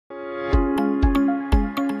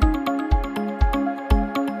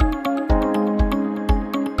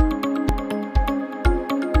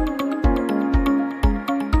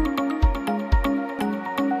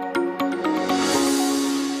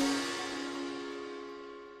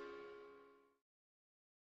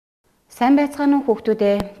Сайн байцгаана уу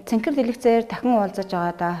хүүхдүүдээ. Цэнхэр дэлгэцээр дахин уулзаж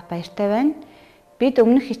байгаадаа баяртай байна. Бид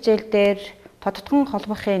өмнөх хичээлдээр тодтгон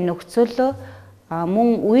холбохын нөхцөл мөн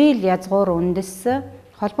үйл язгуур үндэс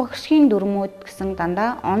холбох гишгийн дүрмүүд гэсэн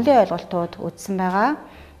дандаа онлын ойлголтууд үзсэн байгаа.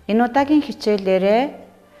 Энэ удаагийн хичээлээрээ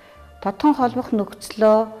тодтгон холбох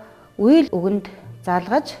нөхцлөө үйл үгэнд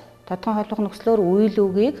заалгаж, тодтгон холбох нөхцлөөр үйл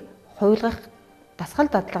үгийг хувилгах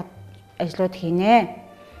дасгал дадлага ажлууд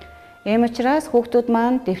хийнэ. Ийм учраас хүүхдүүд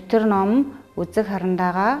маань дэвтэр ном үзэг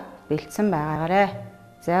харандаага бэлдсэн байгаарай.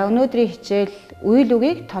 За өнөөдрийн хичээл үйл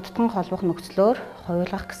үгийг тодтгон холбох нөхцлөөр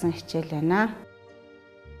хувилгах гэсэн хичээл байна.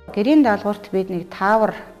 Гэрийн даалгаварт бид нэг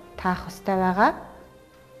таавар таах хэрэгтэй байгаа.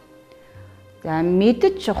 За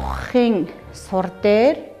мэдж ухахын сур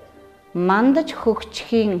дээр мандаж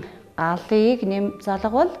хөгжихийн галыг нэм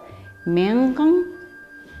залгавал мянган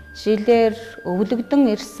жилээр өвлөгдөн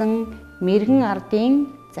ирсэн мэрэгэн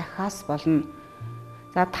ардын захаас болно.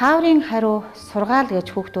 За тааврын хариу сургаал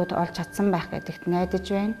гэж хүүхдүүд олж чадсан байх гэдэгт найдаж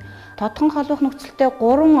байна. Тодтгон холбох нөхцөлтэй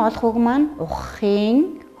 3 олох үг маань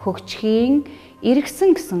ухахын, хөгжихийн,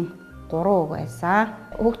 эргэсэн гэсэн 3 үг байсан.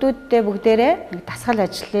 Хүүхдүүдтэй бүгдээрээ нэг дасгал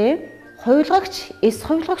ажиллая. Хувилгагч, эс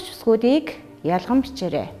хувилгагч бүсгүүдийг ялган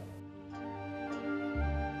бичээрэй.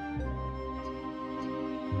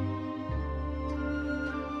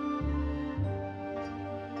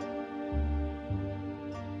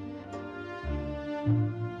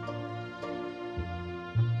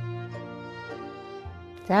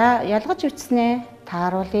 За ялгаж бичснээ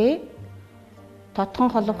тааруулъя. Тодтгон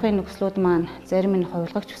холбохын нөхцлүүд маань зарим нь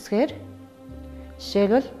хувилгагч үсгээр.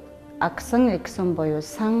 Жишээлбэл агсан, эгсэн буюу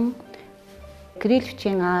сан, кирилл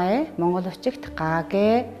бичгийн аа, монгол бичигт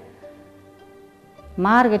гагэ,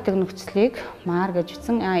 маар гэдэг нөхцлийг маар гэж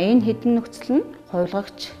бичсэн. Энэ хэдэн нөхцөл нь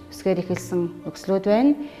хувилгагч үсгээр эхэлсэн нөхцлүүд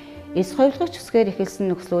байна. Эс хувилгагч үсгээр эхэлсэн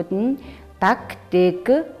нөхцлүүд нь даг, дэг,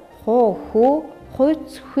 хуу, хүү,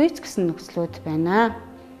 хуйц, хүйц гэсэн нөхцлүүд байна.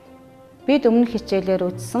 Бид өмнөх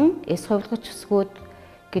хичээлээр үзсэн эс хувилгагч үсгүүд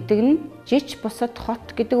гэдэг нь жич бусад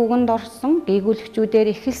хот гэдэг үгэнд орсон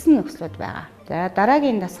гээгүүлэгчүүдээр эхэлсэн нөхцлүүд байгаа. За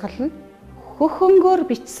дараагийн дасгал нь хөхөнгөөр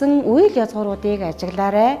бичсэн үйл язгууруудыг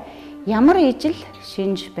ажиглаарай. Ямар ижил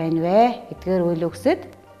шинж байна вэ гэдгээр үйл өгсөд.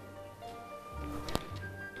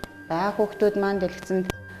 За хүүхдүүд маань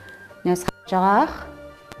дэлгэцэнд нэс харж байгаа.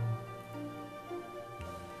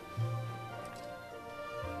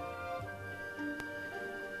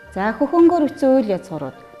 За хөхөнгөөр бичсэн үйл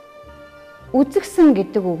язгуурууд. Үзэгсэн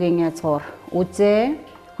гэдэг үгийн язгуур үзээ,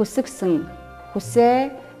 хүсэгсэн,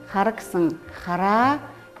 хүсээ, харагсан, хараа,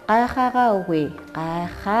 гайхаагаа үгүй,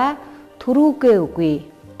 гайхаа, төрүүгээ үгүй,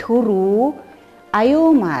 төрүү,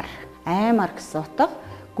 аюумаар, аймар гэсэн утга,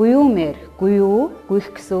 гуюумэр, гуюу,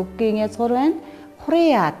 гуйх гэсэн үгийн язгуур байна.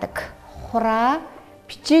 Хурияадаг, хураа,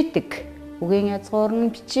 бичээдэг үгийн язгуур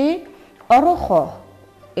нь бичээ, орууху,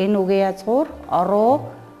 энэ үгийн язгуур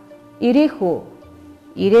оруу, ирэхүү,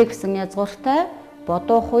 ирээ гэсэн язгууртай,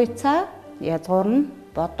 бодуу хуйцаа язгуур нь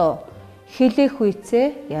бодуу, хилээ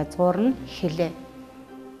хуйцээ язгуур нь хилээ.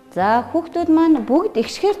 За хүүхдүүд маань бүгд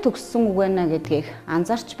ихшгээр төгссөн үг байна гэдгийг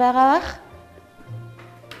анзаарч байгаа бах.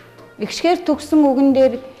 Ихшгээр төгссөн үгэн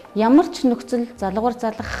дээр ямар ч нөхцөл залгуур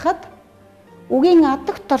залгахад үгийн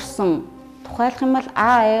адагт орсон, тухайлах юм бол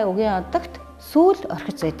үгийн адагт сүүл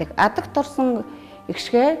орхиж байдаг. Адагт орсон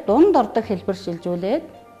ихшгээр дунд ордог хэлбэр шилжүүлээд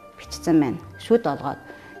бичсэн байна. Шүд олгоод.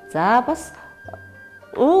 За бас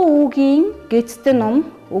үгийн гэцтэй ном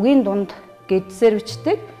үгийн дунд гэдсээр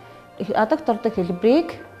бичдэг. Адагт ордог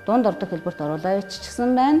хэлбэрийг дунд ордог хэлбэрт оруулаад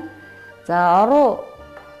бичсэн байна. За оруу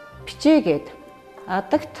бичээгээд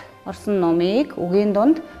адагт орсон номыг үгийн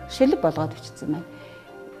дунд шилэг болгоод бичсэн байна.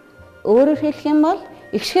 Өөрөөр хэлэх юм бол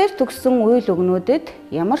ихшгээр төгссөн үйл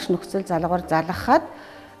өгнүүдэд ямар ч нөхцөл залгуур залгахад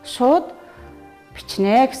шууд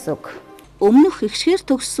бичнэ гэсэн үг. Өмнөх ихшгээр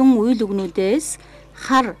төгссөн үйл өгнүүдээс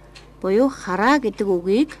хар буюу хараа гэдэг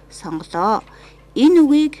үгийг сонголоо. Энэ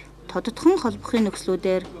үгийг тодтгон холбохын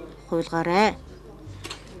нөхцлүүдээр хувилгаарай.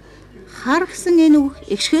 Хар гэсэн энэ үг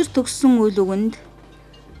ихшгээр төгссөн үйл үгэнд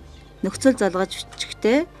нөхцөл залгаж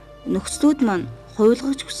бичихтэй нөхцлүүд маань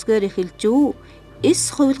хувилгагч үсгээр эхэлж үү,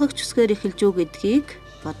 эс хувилгагч үсгээр эхэлж үү гэдгийг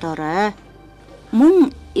бодоорой. Мөн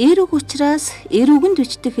эр үг учраас эр үгэнд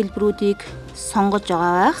бичдэг хэлбэрүүдийг сонгож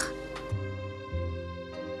байгаа байх.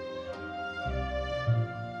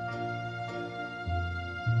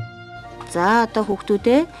 За одоо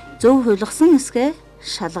хүүхдүүдээ зөв хувилгасан хэсгээ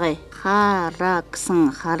шалгая.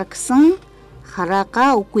 Харагсан, харагсан,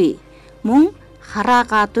 хараагаа үгүй. Мөн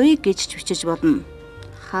хараагаадгүй гэж бичиж болно.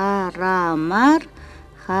 Хараамаар,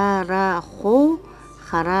 хараахуу,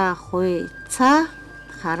 хараахуйца,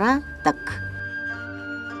 хараадаг.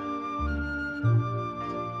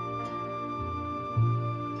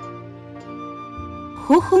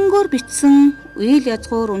 Хөхөнгөөр бичсэн үйл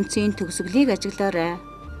язгуур үндсийн төгсгөлийг ажиглаарай.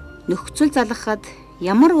 Нөхцөл залгахад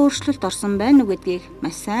ямар өөрчлөлт орсон байна уу гэдгийг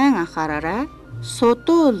маш сайн анхаараарай.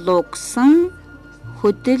 Содуу лугсан,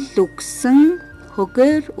 хөдөл үгсэн,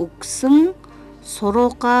 хөгээр үгсэн,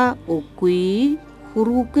 сурууга үгүй,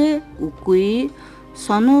 хүрүүгээ үгүй,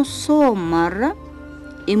 сонуусуумар,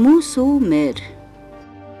 эмүүсүүмэр.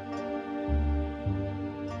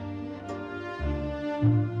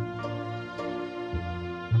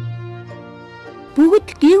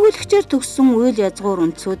 Бүгд гүйгүүлэгчээр төгссөн үйл язгуур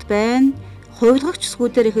үндсүүд байна. Хувилгагч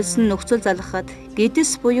үсгүүдээр эхэлсэн нөхцөл залгахад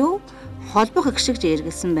гэдэс буюу холбох агшигж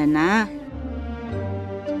эргэлсэн байна.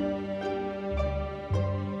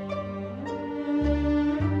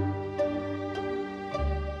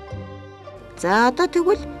 За одоо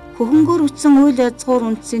тэгвэл хөхөнгөөр үтсэн үйл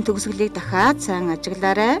язгуур үндсийн төгсгөлийг дахиад сайн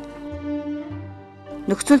ажиглаарай.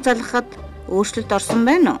 Нөхцөл залгахад өөрчлөлт орсон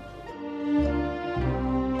байна уу?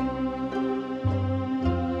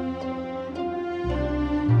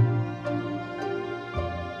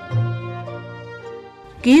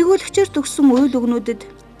 Гүйгүүлэгчээр төгссөн үйл өгнүүдэд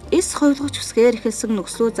эс хувилгагч үсгээр эхэлсэн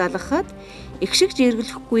нөхцлөө залгахад ихшигж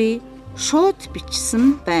эргэлэхгүй шууд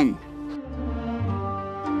бичсэн байна.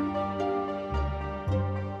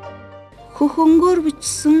 Хөхөнгөөр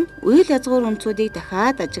бичсэн үйл язгуур үндсүүдийг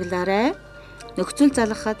дахиад ажиглаарай. Нөхцөл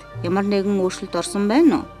залгахад ямар нэгэн өөрчлөлт орсон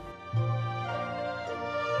байна уу?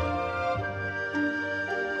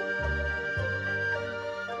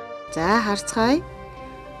 За харцгаая.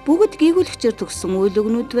 Бүгд гүйгүүлэгчээр төгссөн үйл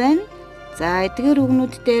өгнүүд байна. За эдгээр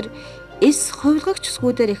өгнүүд дээр эс хувилгагч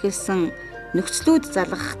үсгүүдээр эхэлсэн нөхцлүүд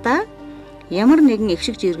залгахдаа ямар нэгэн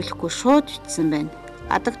ихшигж эргэлэхгүй шууд бичсэн байна.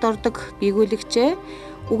 Адагт ордог гүйгүүлэгчээ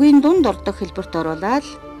үгийн дунд ордог хэлбэрт оруулаад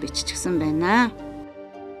биччихсэн байна.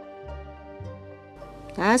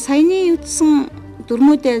 За саяны үтсэн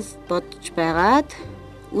дүрмүүдээс бодож байгаад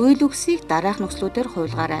үйл үгсийг дараах нөхцлүүдээр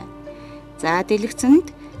хувилгаарай. За дэлгэцэнд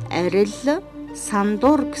арил,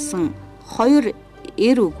 сандуур гэсэн хоёр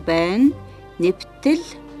эр үг байна. Нэвтэл,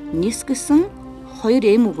 нис гэсэн хоёр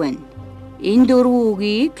эм үг байна. Энэ дөрвөн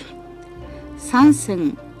үгийг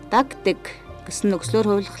сансан, дагдаг гэсэн нөхцлөөр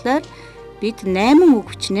хувилгахлаар бид 8 үг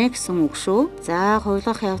бичнэ гэсэн үг шүү. За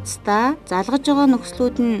хувилгах явцдаа залгаж байгаа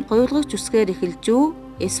нөхцлүүд нь хувилгагч үсгээр эхэлж үү,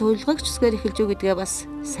 эс хувилгагч үсгээр эхэлж үү гэдгээ бас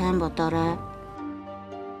сайн бодоорой.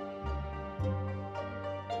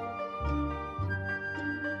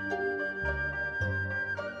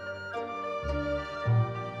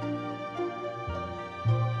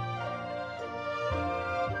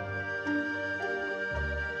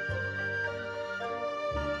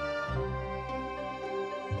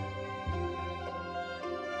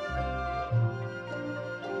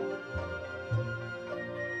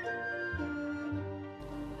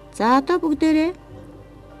 За одоо бүгдээрээ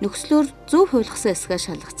нөхцлөөр зөв хувилгасан хэсгээ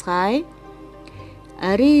шалгацгаая.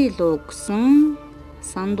 Ари руу гэсэн,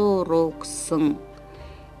 сандуу руу гэсэн.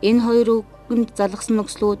 Энэ хоёр үгэнд залгасан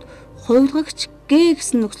нөхцлүүд хувилгагч г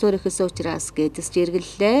гэсэн нөхцлөөр эхэлсэн учраас гэдэс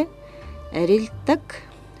жиргэллээ. Арилдаг,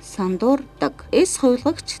 сандуурдаг. Эс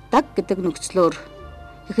хувилгагч даг гэдэг нөхцлөөр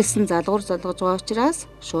эхэлсэн залгуур залгаж байгаа учраас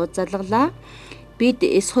шууд залглаа. Бид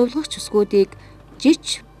эс хувилгагч үсгүүдийг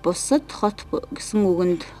жич, бусад хот гэсэн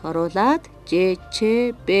үгэнд оруулаад ж, ч,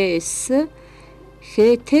 бс, х,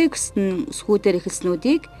 т гэсэн үсгүүдээр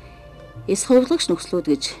эхэлснүүдийг эс хувилгагч нөхцлүүд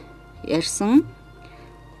гэж ярьсан.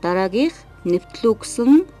 Дараагийнх нэвтлүү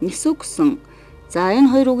гэсэн, нисүү гэсэн. За энэ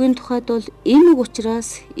хоёр үгийн тухайд бол эм үг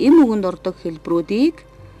учраас эм үгэнд ордог хэлбэрүүдийг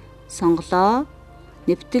сонголоо.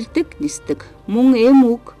 Нэвтэлдэг, нисдэг. Мөн эм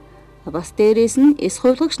үг бас дээрээс нь эс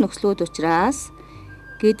хувилгагч нөхцлүүд учраас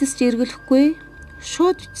гэдэс жиргэлэхгүй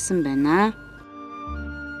шууд бичсэн байна.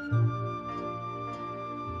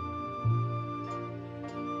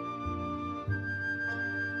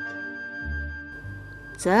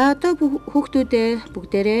 За одоо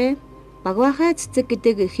бүгдээрээ багвахай цэцэг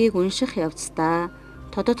гэдэг эрхийг унших явцдаа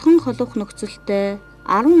тодотхон холбох нөхцөлтэй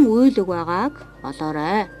 10 үйл үг байгааг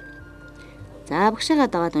олоорой. За багшаагаа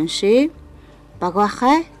дагаад уншия.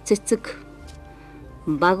 Багвахай цэцэг.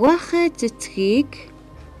 Багвахай цэцгийг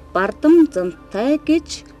бардам зантай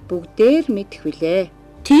гэж бүгдээр мэдэх билээ.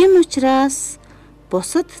 Тийм учраас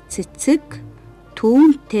бусад цэцэг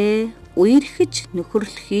түүнтэй үерхэж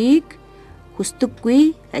нөхөрлөхийг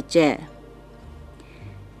хүсдэггүй ажээ.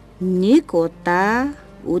 Нэг удаа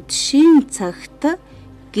үдшийн цагт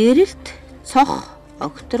гэрэлт цох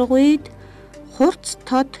огторгүйд хурц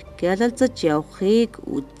тод гялалзаж явахыг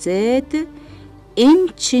үзээд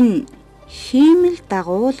энэ чинь хиймэл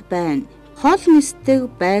дагуул байна. Хол нисдэг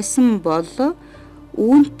байсан бол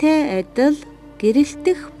үүнтэй адил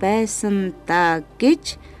гэрэлтэх байсан даа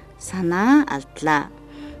гэж санаа алдлаа.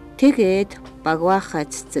 Тэгээд багваахай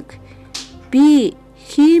цэцэг би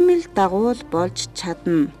хиймэл дагуул болж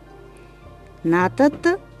чадна.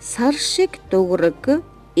 Надад сар шиг дуграг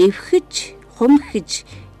эвхэж, хумхиж,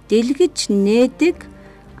 дэлгэж нээдэг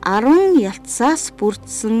 10 ялцаас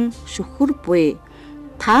бүрдсэн шүхэр буй.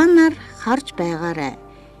 Та нар харж байгаарай.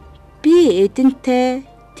 Би эдэнтэй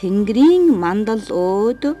Тэнгэрийн мандал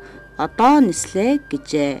өөд одоо нислээ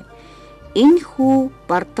гэжээ. Энэхүү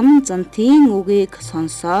бардам зантын үгийг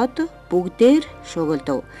сонсоод бүгдээр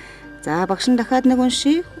шугилдав. За багш нь дахиад нэг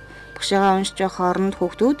уншия. Багшаа уншиж явах хооронд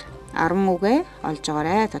хүүхдүүд 10 үгээ олж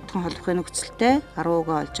байгаарай. Тодхон холбохын нөхцөлтэй 10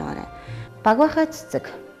 үгээ олж байгаарай. Багвахай цэцэг.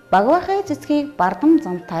 Багвахай цэцгийг бардам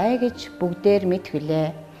замтай гэж бүгдээр мэд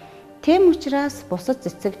хүлээ. Тэм учраас бусад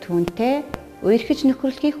цэцэг түүнтэй үерхэж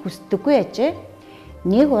нөхөрлөхийг хүсдэггүй ажээ.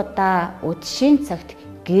 Нэг удаа үдшийн цагт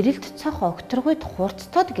гэрэлт цох огторгойд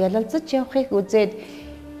хурцтод гялалзаж явахыг үзээд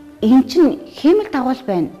энэ чинь хиймэл дагуул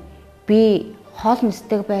байна. Би хоол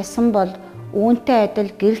нисдэг байсан бол үүнтэй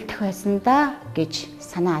адил гэрэлтэх байсан да гэж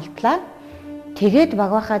санаа алдлаа. Тэгээд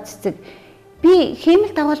багвахай цэцэг би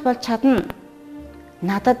хиймэл дагуул болж чадна.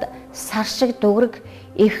 Надад сар шиг дуграг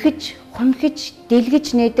эвхэж, хумхиж,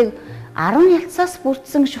 дэлгэж нээдэг 10 ялцаас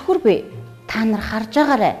бүрдсэн шүхэр бий. Та нар харж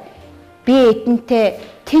байгаарай. Би эдэнтэй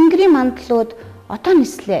Тэнгэрийн мандлууд одоо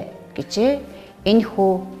нислээ гэжээ.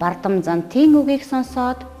 Энэхүү бардам зантын үгийг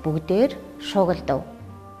сонсоод бүгдээр шугилдав.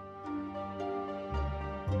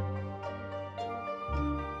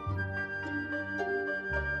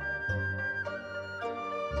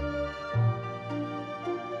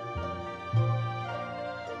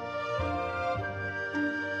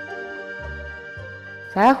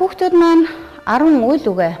 За хүүхдүүд маань 10 үйл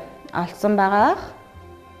үгээ олсон байгаа.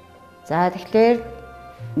 За тэгэхээр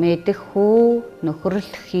мэдэх хүү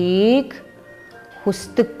нөхөрлөхийг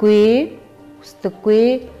хүсдэггүй,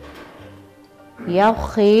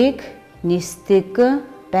 явахыг нисдэг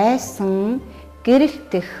байсан,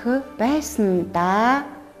 гэрэлтэх байсан да,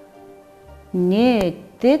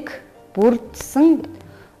 нээдэг бүрдсэн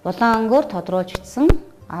улаан ангоор тодруулж бичсэн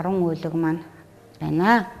 10 үйлэг маань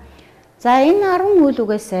байна. За энэ 10 үйл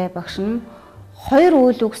үгээс багш нь 2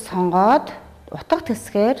 үйл үг сонгоод утга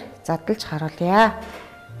тэсгээр задлж харуулъя.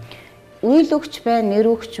 Үйл өгч бай,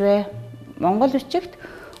 нэр өгч бай. Монгол бичигт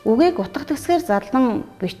үгийг утга тэсгээр задлан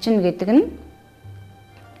бичнэ гэдэг нь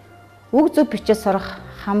үг зөв бичиж сурах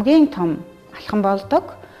хамгийн том алхам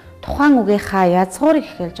болдог. Тухайн үгийнхаа язгуурыг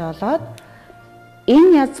эхэлж олоод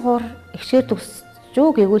энэ язгуур ихшээр төгсөж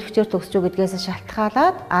үү, гээгүүл ихшээр төгсөж үү гэдгээс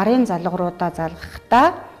шалтгаалаад арын залгууруудаа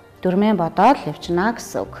залгахдаа дүрмэн бодоод явчна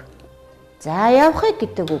гэсэн үг. За явахыг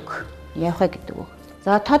гэдэг үг.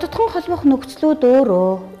 За тодотгон холбох нөхцлүүд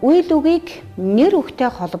өөрөө үйл үгийг нэр үгтэй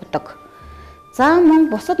холбодог. За мөн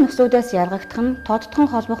бусад нөхцлүүдээс ялгагдах нь тодотгон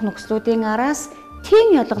холбох нөхцлүүдийн араас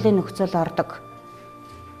тийм ялгалын нөхцөл ордог.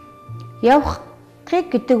 Явахыг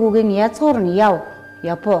гэдэг үгийн язгуур нь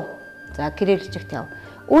явуу. За гэрээр хэлчихт яв.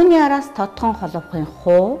 Үүний араас тодотгон холбохын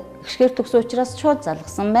хуу ихшгээр төгсөн учраас шууд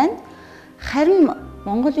залгасан байна. Харин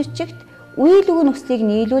монгол бичигт үйл үг нөхцлийг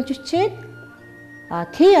нийлүүлж бичээд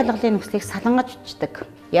Т ялгалын нөхцлийг салангаж бичдэг.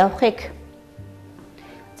 Явахыг.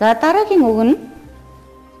 За дараагийн үг нь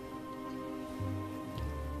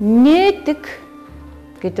нээдэг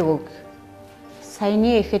гэдэг үг.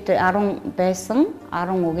 Саяны ихэд 10 байсан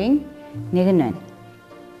 10 үгийн нэг нь байна.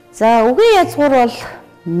 За үгийн язгуур бол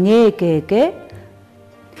нээгээгээ.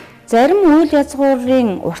 Зарим үйл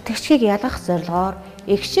язгуурын урт ихшгийг ялгах зорилгоор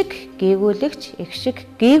их шиг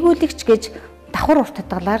гээгүүлэгч гэж давхар урт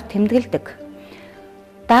татгалаар тэмдэглэдэг.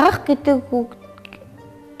 Дагах гэдэг үг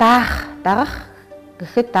дагах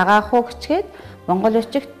гэхэд дагаах уу гэчгээд монгол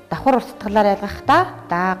бичигт давхар урт татгалаар ялгахдаа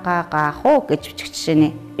даагаах уу гэж бичих жишээ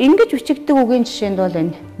нэ. Ингэж бичигддэг үгийн жишээнд бол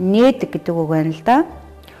энэ нээдэг гэдэг үг байна л да.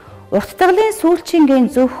 Урт татгалын сүүлчийн гийн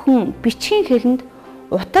зөвхөн бичгийн хэлэнд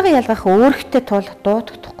утга ялгах өөрхтэй тул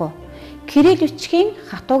дуудагдахгүй. Кирилл бичгийн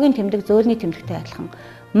хатуугийн тэмдэг зөөлний тэмдэгтэй адилхан.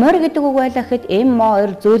 Морь гэдэг үг байлаа гэхэд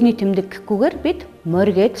МОР зөөлний тэмдэг гэхгүйгээр бид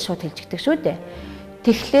морь гэж шууд хэлжигдэг шүү дээ.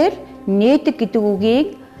 Тэгэхээр нээдэг гэдэг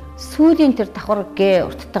үгийг сүүлийн тэр давхар гэ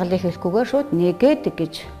урт татгалыг хэлэхгүйгээр шууд нээгээд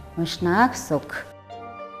гэж уншнаа гэсэн үг.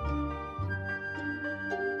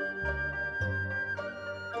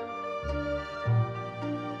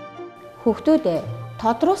 Хүүхдүүд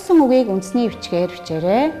тодруулсан үгийг үндэсний бичгээр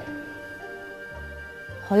бичээрэй.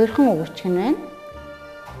 Хоёрхан үг бичих нь байна.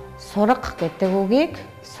 Сурга гэдэг үгийг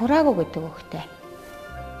сураагүй гэдэг үгтэй.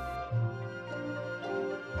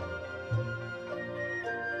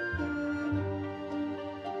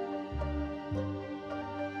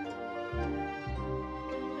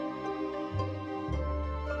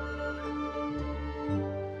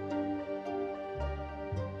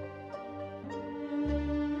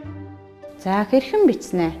 За хэрхэн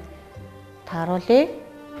бичнэ? Тааруулъя.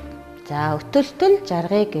 За өтөлтөл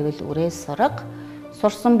жаргыг гэвэл үрээс сурга,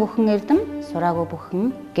 сурсан бүхэн эрдэм, сураагүй бүхэн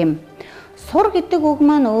гэм. Сур гэдэг үг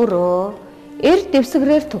маань өөрөө эр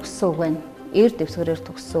дэвсгэрээр төгссөн үг байна. Эр дэвсгэрээр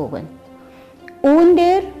төгссөн үг байна. Үүн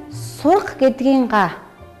дээр сурах гэдгийн га,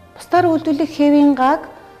 бусдаар үйлдвэрлэх хэвийн гаг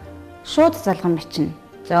шууд залган бичнэ.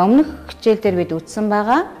 За өмнөх хичээл дээр бид үзсэн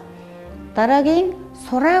байгаа. Дараагийн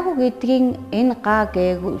сураагүй гэдгийн энэ га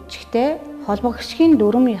гээг үчигтэй холбогчгийн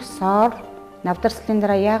дүрм ёсоор навдарслын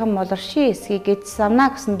дараа яган молор ши эсхийг гэдс авна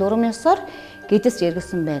гэсэн дүрм ёсоор гэдс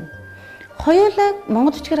эргэсэн байна. Хоёулаа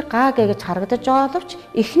монгол бичгээр га гэж харагдаж байгаа боловч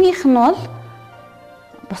эхнийх нь бол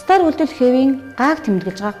бусдаар үйлдвэрлэх хэвийн гаг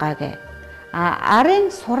тэмдэглэж байгаа га гэ. Арын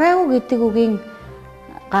сураагүй гэдэг үгийн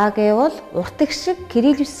га гэвэл уртаг шиг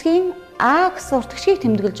кирилл үсгийн а гэсэн уртагчийг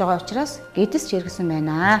тэмдэглэж байгаа учраас гэдс эргэсэн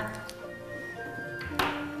байна.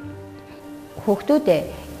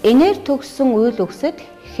 Хүүхдүүдээ энээр төгссөн үйл өгсөд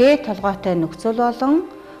хээ толгойтой нөхцөл болон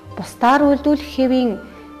бусдаар үйлдвэрлэх хэвийн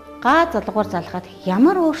га залгуур залгахад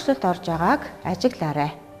ямар өөрчлөлт орж байгааг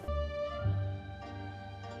ажиглаарай.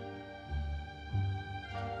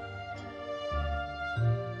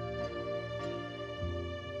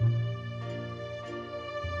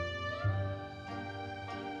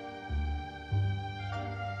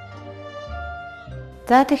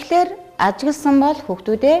 За тэгэхээр ажигласан бол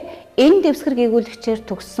хүүхдүүдээ энэ дэвсгэр гэгүүлэгчээр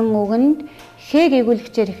төгссөн үгэнд хээ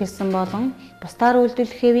гэгүүлэгчээр эхэлсэн болон бусдаар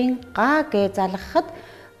үйлдвэрлэх хэвийн га гэ залгахад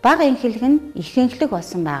бага энхлэг нь их энхлэг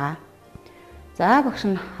болсон байгаа. За багш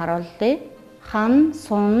нь харуулъя. Хан,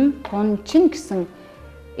 сун, тун, чин гэсэн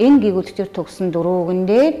энэ гэгүүлэгчээр төгссөн дөрвөн үгэн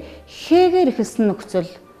дээр хээгээр эхэлсэн нөхцөл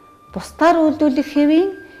бусдаар үйлдвэрлэх хэвийн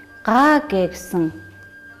га гэ гэсэн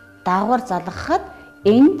дагавар залгахад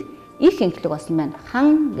энд их энхлэг болсон байна.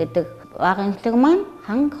 Хан гэдэг бага энхлэг маань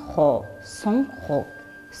хан хуу, сун хуу,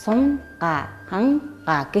 сун га, хан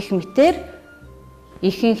га гэх мэтээр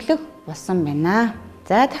их энхлэг болсон байна.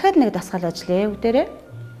 За дахиад нэг дасгал ажиллая бүгдээрээ.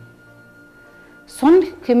 Сун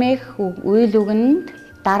хэмээх үйл үгэнд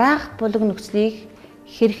дараах бүлэг нөхцөлийг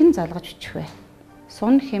хэрхэн залгаж бичих вэ?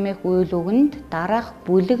 Сун хэмээх үйл үгэнд дараах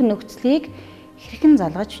бүлэг нөхцөлийг хэрхэн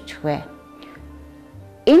залгаж бичих вэ?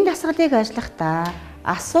 Энэ дасгалыг ажиллахдаа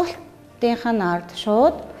асуултынхаа ард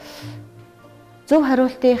шууд зөв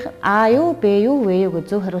хариултыг А юу, Б юу, В юу гэж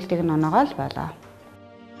зөв хариултыг нь оноогоол болоо.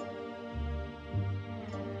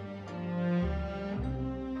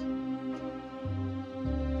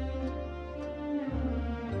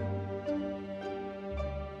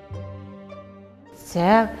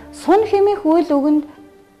 За, сун хэмээх үйл үгэнд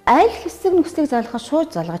аль хэсэг нөхцөлийг залгахад шууд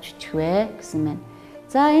залгаж бичих вэ гэсэн байна.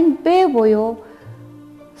 За, энэ Б буюу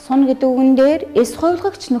сун гэдэг үгэн дээр эс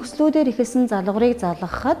хувилгагч нөхцлүүдээр ихэлсэн залгуурыг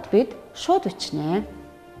залгахад бид шууд бичнэ.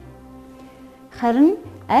 Харин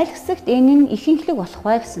аль хэсэгт энэ нь их энхлэг болох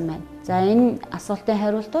вэ гэсэн байна. За энэ асуултын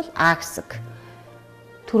хариулт бол А хэсэг.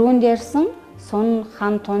 Түрүүнд ярьсан сун,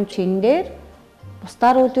 хан, тун, чин дээр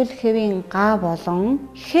бусдаар үйлдвэрлэх хэвийн га болон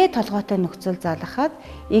хээ толгойтой нөхцөл залгахад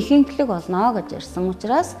их энхлэг болно гэж ярьсан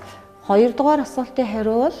учраас 2 дугаар асуултын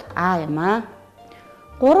хариу бол А юм аа.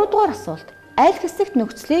 3 дугаар асуулт аль хэсэгт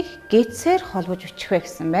нөхцөлийг гэцээр холбож бичих вэ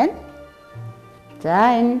гэсэн байна.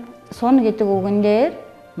 За энэ сун гэдэг үгэн дээр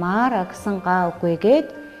маар гэсэн га үгүйгээд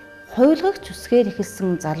хувилгагч үсгээр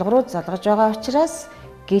ихэлсэн залгуурууд залгаж байгаа учраас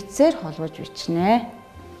гэцээр холбож бичнэ.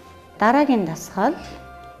 Дараагийн дасгал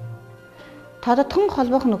тодотгон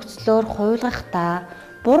холбох нөхцлөөр хувилгахдаа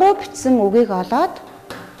буруу бичсэн үгийг олоод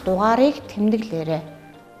дугаарыг тэмдэглээрэй.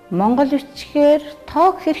 Монгол бичгээр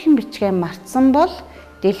тоог хэрхэн бичгээ мартсан бол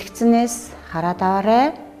дэлгэцнээс хараад аваарай.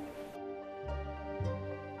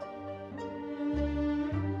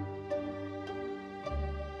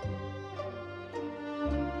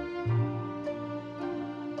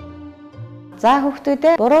 За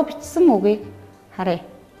хүүхдүүдээ буруу бичсэн үгийг харъя.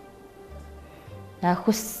 За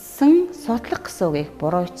хүссэн судлах гэсэн үгийг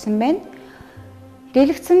буруу бичсэн байна.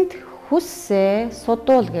 Дэлгэцэнд хүссээ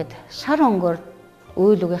судуул гэд шар өнгөөр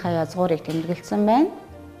үйл үгийнхаа язгуурыг тэмдэглэсэн байна.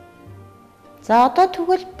 За одоо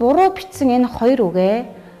тэгвэл буруу бичсэн энэ хоёр үгээ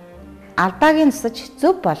алдааг нь засаж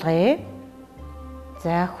зөв болгоё.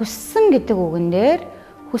 За хүссэн гэдэг үгэн дээр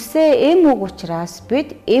хүсээ эм үг учраас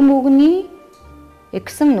бид эм үгний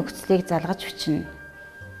эксэн нөхцөлийг залгаж бичнэ.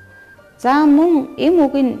 За мөн эм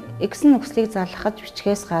үгийн эксэн нөхцөлийг залгахад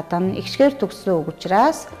бичгээс гадна ихшгээр төгссөн үг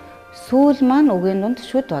учраас сүүл маань үгийн дунд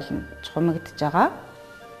шүд болно. Чухамагдж байгаа.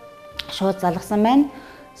 Шууд залгасан байна.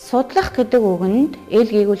 Судлах гэдэг үгэнд эл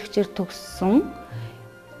гэгүүлэгчээр төгссөн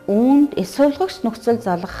үүнд эс хувилгагч нөхцөл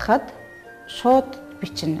залгахад шууд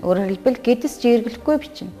бичнэ. Өөрөөр хэлбэл гэдэс жиргэлэхгүй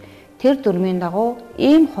бичнэ. Тэр дүрмийн дагуу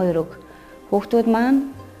ийм хоёр үг. Хүүхдүүд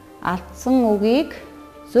маань алдсан үгийг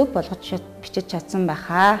зөв болгож бичиж чадсан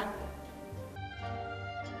байхаа.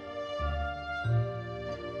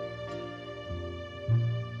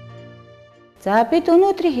 За бид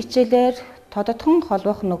өнөөдрийн хичээлээр тодотгон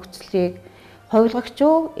холбох нөхцөлийг хувилгагч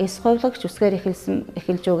уу, эс хувилгагч үсгээр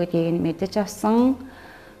эхэлж үү гэдгийг мэдэж авсан.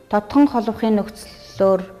 Тодотгон холбохын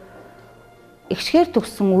нөхцлөөр эгшгээр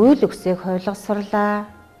төгссөн үйл үгсийг хувилгаж сурлаа.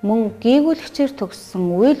 Мөн гийгүүлэгчээр төгссөн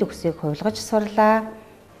үйл үгсийг хувилгаж сурлаа.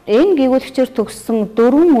 Энэ гийгүүлэгчээр төгссөн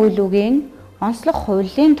 4 үйл үгийн онцлог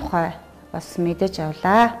хувиллын тухай бас мэдэж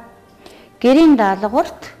авлаа. Гэрийн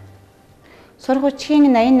даалгаварт сурах бичгийн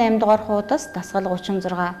 88 дугаар хуудас дасгал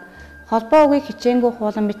 36 холбоо үгийг хичээнгүй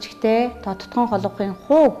хуулан бичгтээ тодотгон холбохын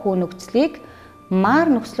хуу нөхцөлийг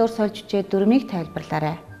маар нөхцлөөр сольж бичээ дүрмийг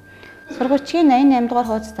тайлбарлаарай. Сурах бичгийн 88 дугаар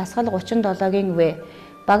хуудас дасгал 37-гийн В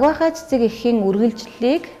багвахаа цэцэг эхийн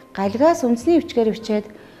үргэлжлэлийг галгаас үндэсний бичгээр бичээд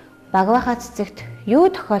багвахаа цэцэгт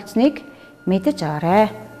юу тохиолдсныг мэдэж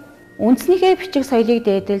аваарай. Үндэснийхээ бичиг соёлыг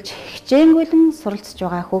дээдэлж хичээнгүйлэн суралцж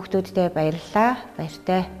байгаа хүүхдүүдтэй баярлалаа.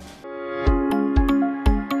 Баяртай.